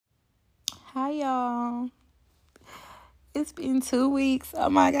Hi, y'all. It's been 2 weeks. Oh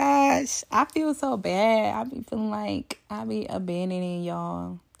my gosh. I feel so bad. I be feeling like I be abandoning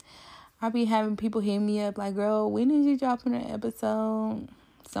y'all. I be having people hit me up like, girl, when did you drop an episode?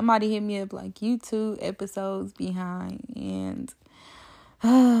 Somebody hit me up like, you 2 episodes behind. And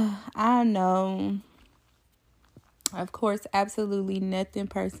I know, of course, absolutely nothing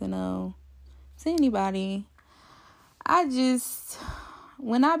personal to anybody.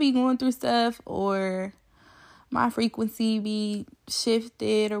 When I be going through stuff or my frequency be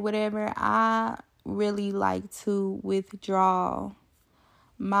shifted or whatever, I really like to withdraw.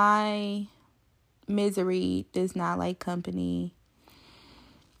 My misery does not like company.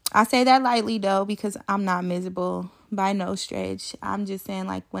 I say that lightly though, because I'm not miserable by no stretch. I'm just saying,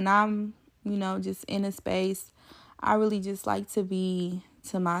 like, when I'm, just in a space, I really just like to be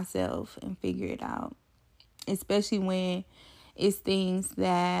to myself and figure it out. Especially when it's things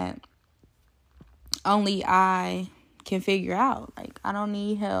that only I can figure out. Like, I don't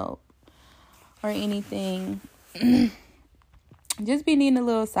need help or anything. Just be needing a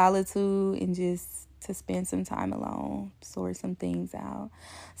little solitude and just to spend some time alone, sort some things out.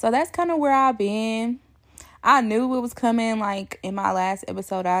 So that's kind of where I've been. I knew it was coming. Like, in my last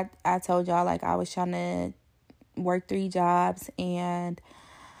episode, I told y'all, like, I was trying to work 3 jobs, and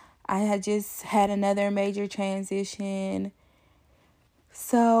I had just had another major transition.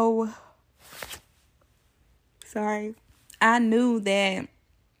 So, sorry. I knew that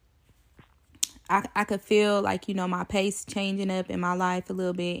I could feel, like, my pace changing up in my life a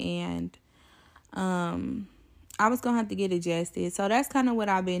little bit, and I was going to have to get adjusted. So that's kind of what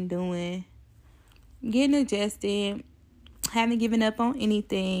I've been doing. Getting adjusted. Haven't given up on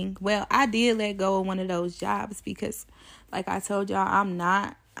anything. Well, I did let go of one of those jobs because, like I told y'all,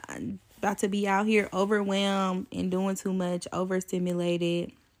 I'm about to be out here overwhelmed and doing too much,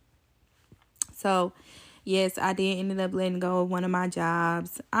 overstimulated. So, yes, I did ended up letting go of one of my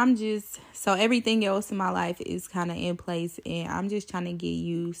jobs. So everything else in my life is kind of in place, and I'm just trying to get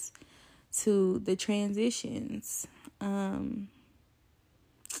used to the transitions.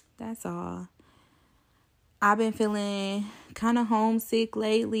 That's all. I've been feeling kind of homesick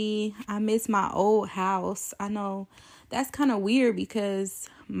lately. I miss my old house. I know that's kind of weird because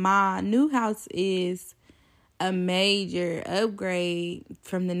my new house is a major upgrade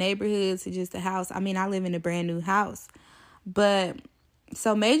from the neighborhood to just the house. I mean, I live in a brand new house, but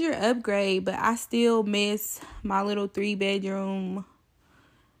so major upgrade, but I still miss my little 3-bedroom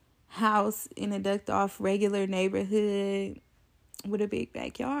house in a ducked off regular neighborhood with a big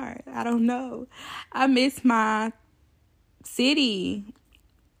backyard. I don't know. I miss my city,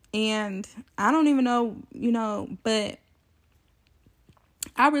 and I don't even know, but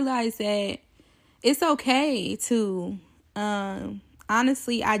I realized that it's okay to,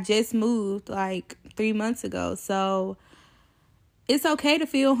 honestly, I just moved like 3 months ago. So it's okay to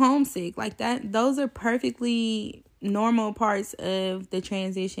feel homesick like that. Those are perfectly normal parts of the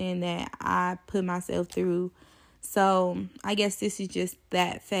transition that I put myself through. So I guess this is just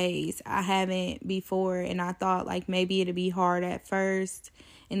that phase. I haven't before, and I thought like maybe it'd be hard at first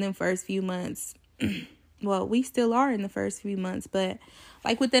in the first few months. Well, we still are in the first few months, but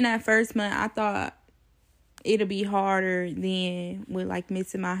like within that first month, I thought it'll be harder than with like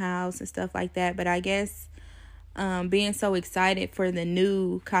missing my house and stuff like that. But I guess being so excited for the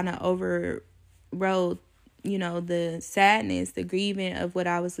new kind of overrode, the sadness, the grieving of what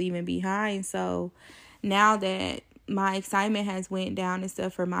I was leaving behind. So now that my excitement has went down and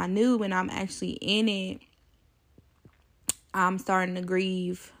stuff for my new, when I'm actually in it, I'm starting to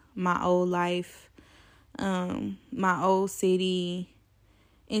grieve my old life, my old city,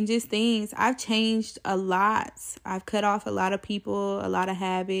 and just things. I've changed a lot. I've cut off a lot of people, a lot of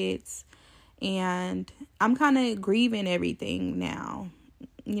habits, and I'm kind of grieving everything now.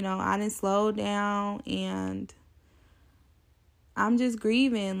 I didn't slow down, and I'm just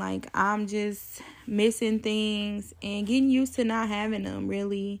grieving. Like, I'm just missing things and getting used to not having them,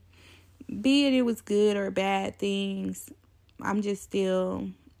 really. Be it was good or bad things, I'm just still,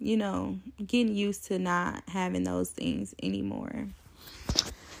 getting used to not having those things anymore.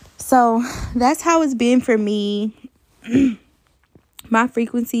 So that's how it's been for me. My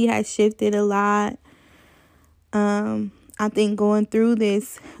frequency has shifted a lot. I think going through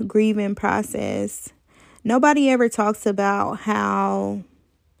this grieving process, nobody ever talks about how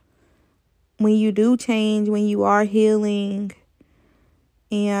when you do change, when you are healing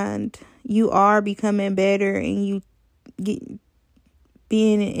and you are becoming better and you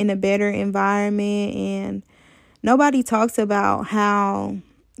being in a better environment, and nobody talks about how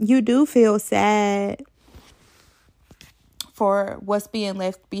you do feel sad for what's being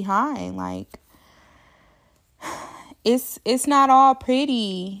left behind. Like, it's not all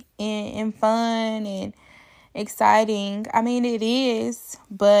pretty and fun and exciting. I mean, it is,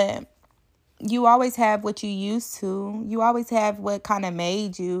 but you always have what you used to. You always have what kind of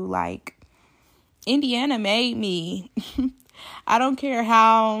made you. Like, Indiana made me. I don't care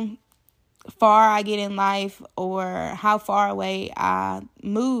how far I get in life or how far away I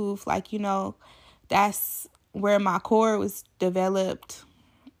move. Like, that's where my core was developed.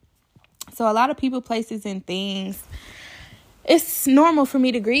 So a lot of people, places, and things, it's normal for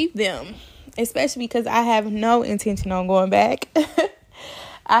me to grieve them, especially because I have no intention on going back.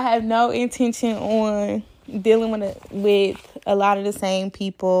 I have no intention on dealing with a lot of the same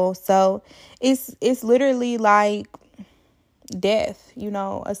people. So it's literally like death,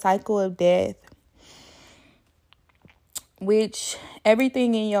 a cycle of death, which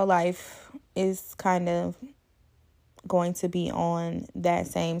everything in your life is kind of going to be on that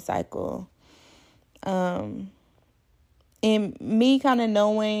same cycle. And me kind of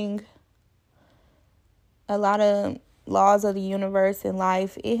knowing a lot of laws of the universe and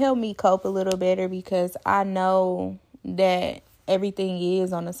life, it helped me cope a little better because I know that everything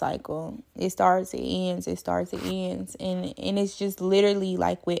is on a cycle. It starts, it ends, it starts, it ends. And it's just literally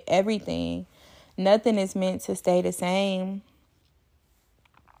like with everything. Nothing is meant to stay the same.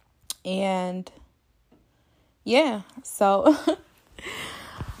 And yeah, so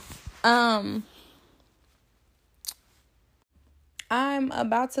I'm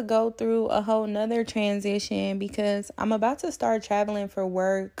about to go through a whole nother transition because I'm about to start traveling for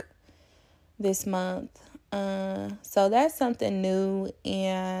work this month. So that's something new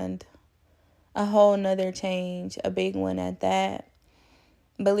and a whole nother change, a big one at that.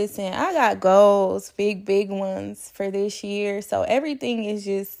 But listen, I got goals, big ones for this year. So everything is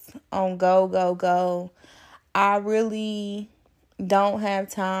just on go, go, go. I really don't have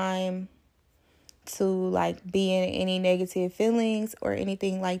time to like be in any negative feelings or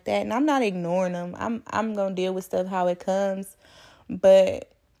anything like that. And I'm not ignoring them. I'm going to deal with stuff how it comes.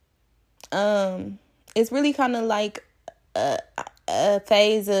 But it's really kind of like a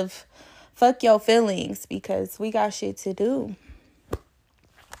phase of fuck your feelings because we got shit to do.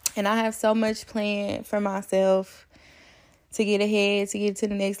 And I have so much planned for myself to get ahead, to get to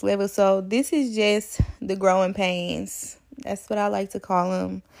the next level. So this is just the growing pains. That's what I like to call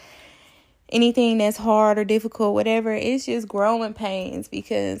them. Anything that's hard or difficult, whatever, it's just growing pains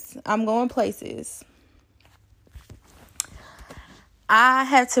because I'm going places. I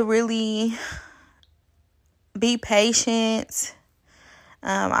had to really be patient.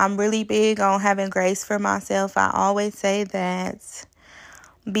 I'm really big on having grace for myself. I always say that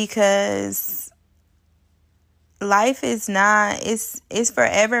because life is not, it's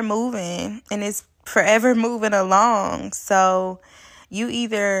forever moving and it's forever moving along. So you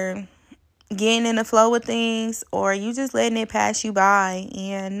either getting in the flow with things or you just letting it pass you by.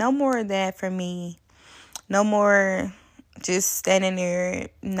 And no more of that for me. No more just standing there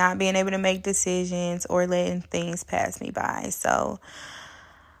not being able to make decisions or letting things pass me by. So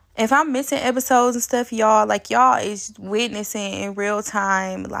if I'm missing episodes and stuff, y'all is witnessing in real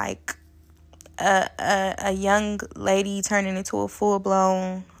time like a young lady turning into a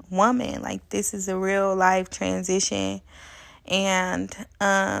full-blown woman. Like, this is a real life transition. And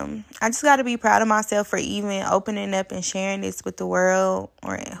I just got to be proud of myself for even opening up and sharing this with the world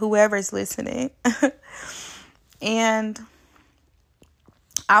or whoever's listening. And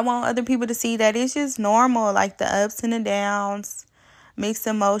I want other people to see that it's just normal, like the ups and the downs, mixed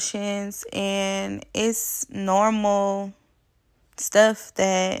emotions, and it's normal stuff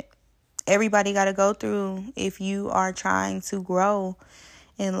that everybody got to go through if you are trying to grow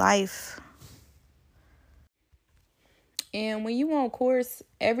in life. And when you on course,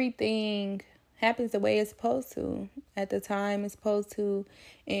 everything happens the way it's supposed to, at the time it's supposed to,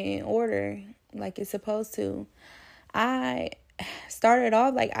 in order like it's supposed to. I started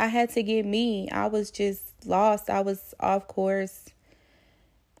off like I had to get me. I was just lost. I was off course.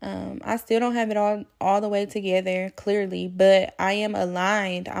 I still don't have it all the way together, clearly, but I am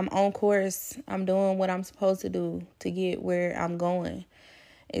aligned. I'm on course. I'm doing what I'm supposed to do to get where I'm going.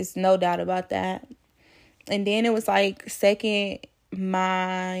 It's no doubt about that. And then it was like second,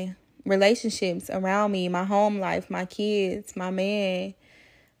 my relationships around me, my home life, my kids, my man,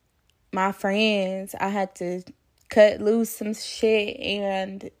 my friends. I had to cut loose some shit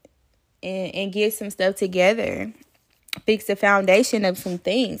and get some stuff together. Fix the foundation of some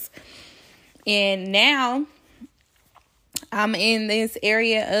things. And now I'm in this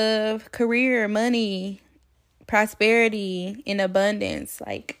area of career, money, prosperity, and abundance.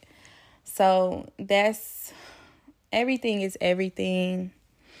 Like, so that's Everything is everything.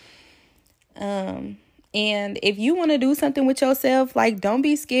 And if you want to do something with yourself, like, don't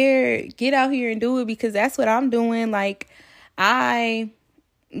be scared. Get out here and do it, because that's what I'm doing. Like, I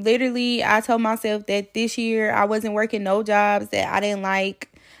told myself that this year I wasn't working no jobs that I didn't like.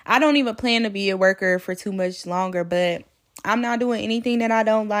 I don't even plan to be a worker for too much longer, but I'm not doing anything that I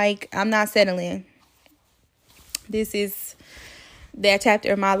don't like. I'm not settling. This is that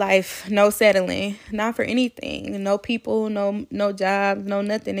chapter of my life. No settling, not for anything. No people, no jobs, no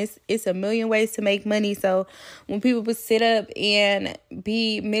nothing. It's a million ways to make money. So when people would sit up and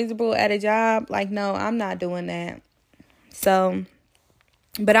be miserable at a job, like, no, I'm not doing that. So,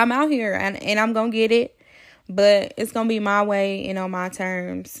 but I'm out here and I'm gonna get it, but it's gonna be my way and on my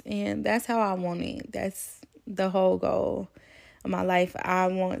terms, and that's how I want it. That's the whole goal of my life. I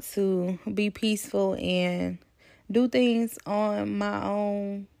want to be peaceful and do things on my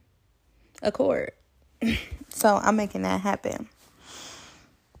own accord. So I'm making that happen.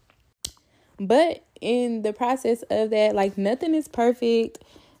 But in the process of that, like, nothing is perfect.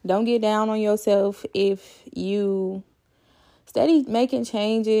 Don't get down on yourself if you steady making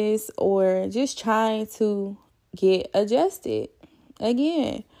changes or just trying to get adjusted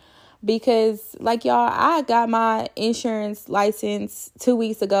again. Because, like, y'all, I got my insurance license 2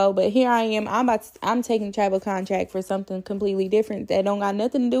 weeks ago, but here I am. I'm taking a travel contract for something completely different that don't got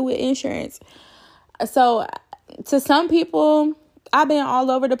nothing to do with insurance. So, to some people, I've been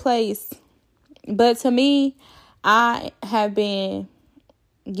all over the place. But to me, I have been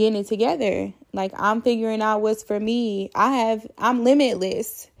getting it together. Like, I'm figuring out what's for me. I'm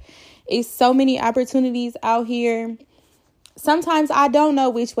limitless. It's so many opportunities out here. Sometimes I don't know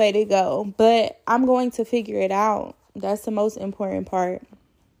which way to go, but I'm going to figure it out. That's the most important part.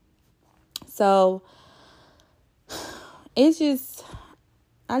 So I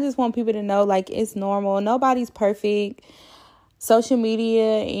just want people to know, like, it's normal. Nobody's perfect. Social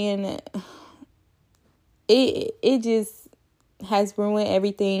media, and it just has ruined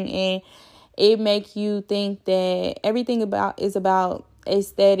everything, and it make you think that everything is about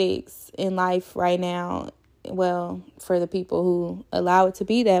aesthetics in life right now. Well, for the people who allow it to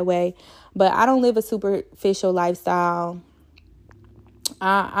be that way. But I don't live a superficial lifestyle.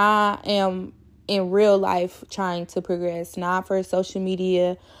 I am in real life trying to progress, not for social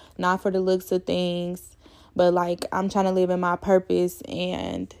media, not for the looks of things, but, like, I'm trying to live in my purpose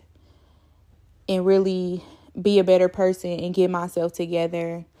and really be a better person and get myself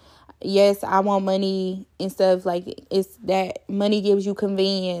together. Yes, I want money and stuff. Like, it's that money gives you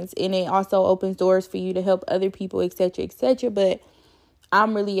convenience, and it also opens doors for you to help other people, etc., etc. But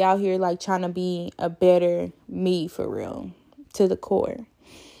I'm really out here, like, trying to be a better me for real, to the core.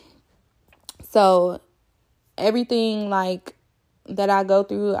 So everything, like, that I go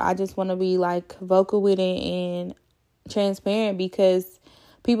through, I just want to be, like, vocal with it and transparent, because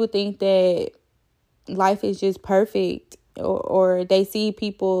people think that life is just perfect, or they see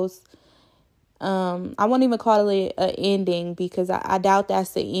people's I won't even call it an ending, because I doubt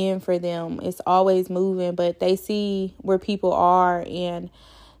that's the end for them. It's always moving, but they see where people are, and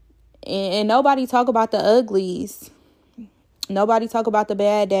nobody talk about the uglies. Nobody talk about the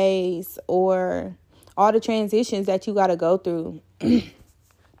bad days or all the transitions that you got to go through.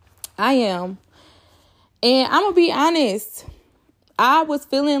 I am. And I'm going to be honest. I was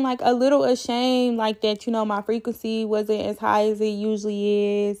feeling, like, a little ashamed, like, that, my frequency wasn't as high as it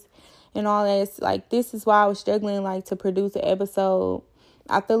usually is. And all that. Like, this is why I was struggling, like, to produce an episode.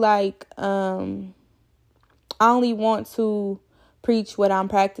 I feel like I only want to preach what I'm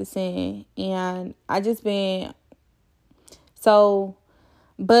practicing, and I just been so.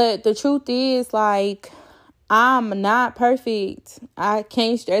 But the truth is, like, I'm not perfect. I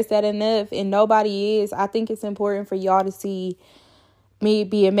can't stress that enough, and nobody is. I think it's important for y'all to see me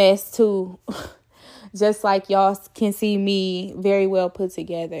be a mess too. Just like y'all can see me very well put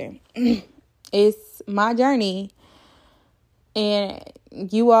together. It's my journey. And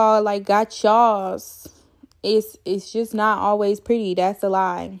you all, like, got y'all's. It's just not always pretty. That's a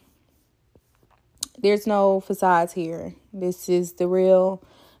lie. There's no facades here. This is the real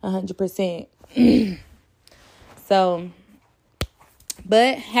 100%. So,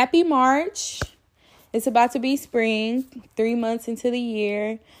 but happy March. It's about to be spring, 3 months into the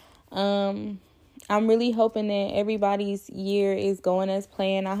year. I'm really hoping that everybody's year is going as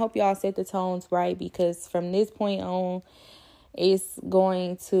planned. I hope y'all set the tones right, because from this point on, it's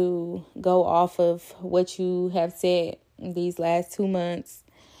going to go off of what you have said these last 2 months.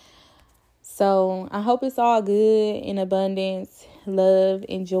 So I hope it's all good, in abundance, love,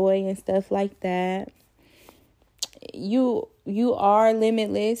 and joy, and stuff like that. You are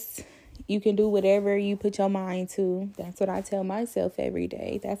limitless. You can do whatever you put your mind to. That's what I tell myself every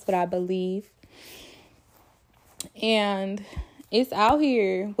day. That's what I believe. And it's out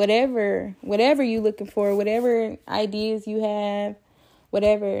here. Whatever you're looking for, whatever ideas you have,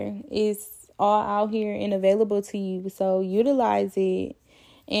 whatever is all out here and available to you. So utilize it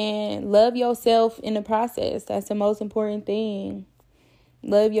and love yourself in the process. That's the most important thing.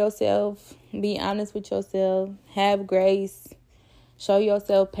 Love yourself. Be honest with yourself. Have grace. Show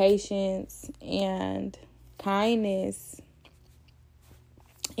yourself patience and kindness.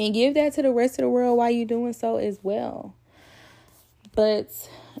 And give that to the rest of the world while you're doing so as well. But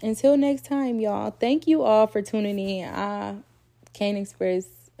until next time, y'all, thank you all for tuning in. I can't express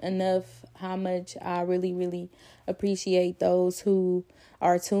enough how much I really, really appreciate those who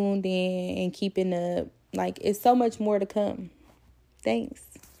are tuned in and keeping up. Like, it's so much more to come. Thanks.